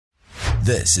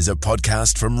This is a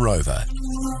podcast from Rover.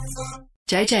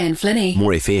 JJ and Flynny.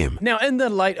 More FM. Now, in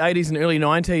the late 80s and early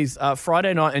 90s,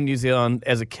 Friday night in New Zealand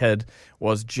as a kid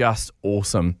was just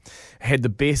awesome. Had the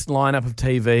best lineup of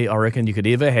TV I reckon you could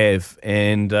ever have.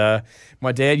 And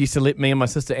my dad used to let me and my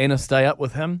sister Anna stay up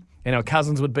with him. And our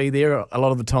cousins would be there a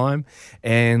lot of the time.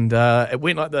 And it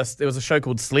went like this. There was a show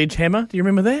called Sledgehammer. Do you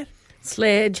remember that?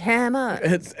 Sledgehammer.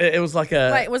 It was like a...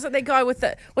 Wait, was it that guy with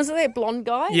the... Was it that blonde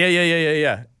guy?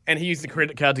 Yeah. And he used the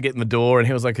credit card to get in the door, and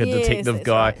he was like a detective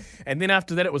guy. Right. And then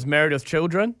after that, it was Married with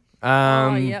Children.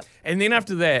 Yep. And then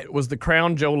after that was the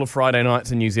crown jewel of Friday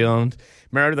nights in New Zealand.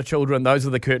 Married with Children, those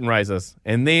are the curtain raisers.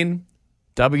 And then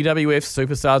WWF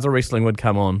Superstars of Wrestling would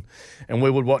come on, and we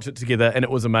would watch it together, and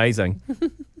it was amazing.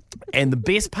 And the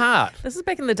best part... This is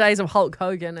back in the days of Hulk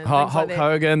Hogan. And Hulk like that.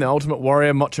 Hogan, the Ultimate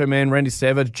Warrior, Macho Man, Randy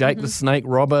Savage, Jake the Snake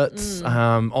Roberts,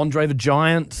 Andre the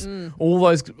Giant, all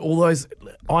those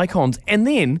icons. And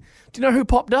then, do you know who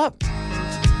popped up?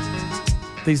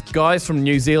 These guys from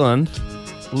New Zealand,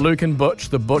 Luke and Butch,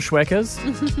 the Bushwhackers,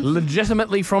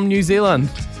 legitimately from New Zealand.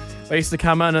 They used to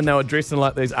come in and they were dressed in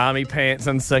like these army pants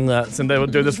and singlets, and they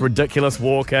would do this ridiculous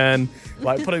walk in,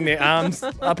 like putting their arms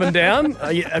up and down.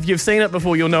 If you've seen it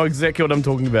before, you'll know exactly what I'm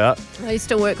talking about. I used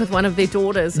to work with one of their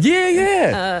daughters.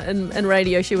 Yeah. In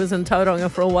radio. She was in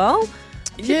Tauranga for a while.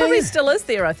 She probably still is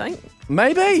there, I think.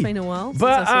 Maybe. It's been a while since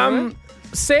I saw her.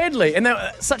 Sadly, and they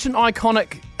were such an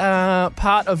iconic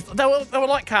part of... They were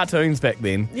like cartoons back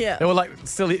then. Yeah. They were like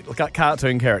silly like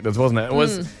cartoon characters, wasn't it? It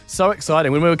was so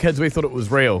exciting. When we were kids, we thought it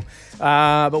was real.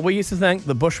 But we used to think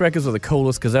the Bushwhackers were the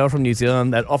coolest because they were from New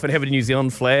Zealand. They'd often have a New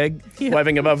Zealand flag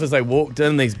waving above as they walked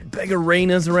in these big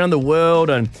arenas around the world.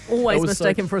 And always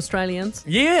mistaken for Australians.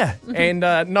 Yeah, and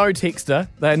no texter.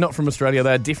 They're not from Australia.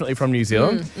 They're definitely from New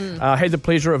Zealand. Had the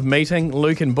pleasure of meeting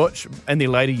Luke and Butch in their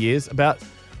later years, about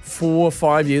 4 or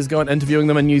 5 years ago, and interviewing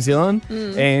them in New Zealand.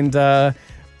 And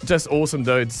just awesome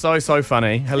dudes. So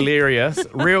funny, hilarious,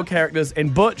 real characters.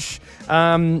 And Butch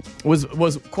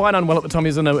was quite unwell at the time.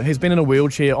 He's been in a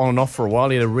wheelchair on and off for a while.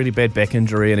 He had a really bad back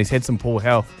injury and he's had some poor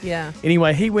health. Yeah.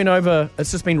 Anyway, he went over.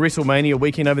 It's just been WrestleMania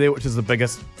weekend over there, which is the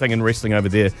biggest thing in wrestling over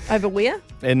there. Over where?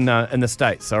 In the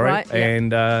States, sorry. Right, yeah.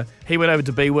 And he went over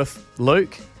to be with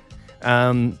Luke.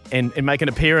 And make an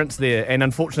appearance there. And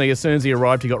unfortunately, as soon as he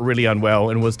arrived, he got really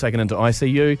unwell and was taken into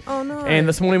ICU. Oh, no. And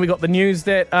this morning we got the news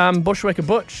that Bushwhacker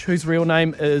Butch, whose real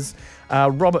name is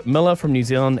Robert Miller from New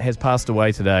Zealand, has passed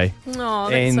away today. Oh,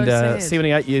 that's so sad.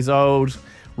 78 years old,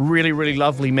 really, really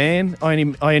lovely man. I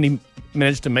only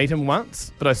managed to meet him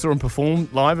once, but I saw him perform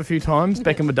live a few times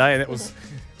back in the day, and that was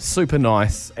super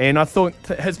nice. And I thought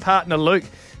his partner, Luke,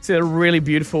 said a really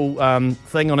beautiful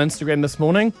thing on Instagram this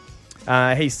morning.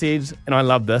 He said, and I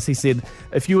love this, he said,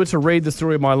 if you were to read the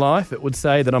story of my life, it would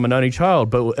say that I'm an only child,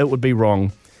 but it would be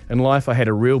wrong. In life, I had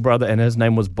a real brother, and his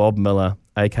name was Bob Miller,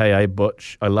 a.k.a.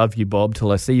 Butch. I love you, Bob,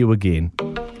 till I see you again.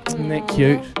 Isn't that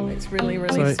cute? It's really,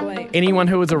 really sweet. Anyone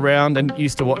who was around and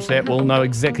used to watch that will know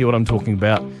exactly what I'm talking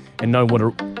about and know what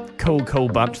a cool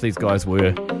bunch these guys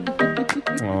were.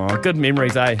 Oh, good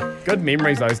memories, eh? Good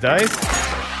memories those days.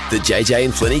 The JJ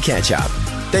and Flynny catch up.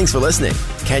 Thanks for listening.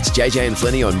 Catch JJ and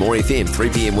Flynny on More FM 3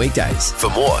 p.m. weekdays. For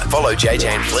more, follow JJ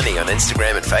and Flynny on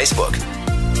Instagram and Facebook.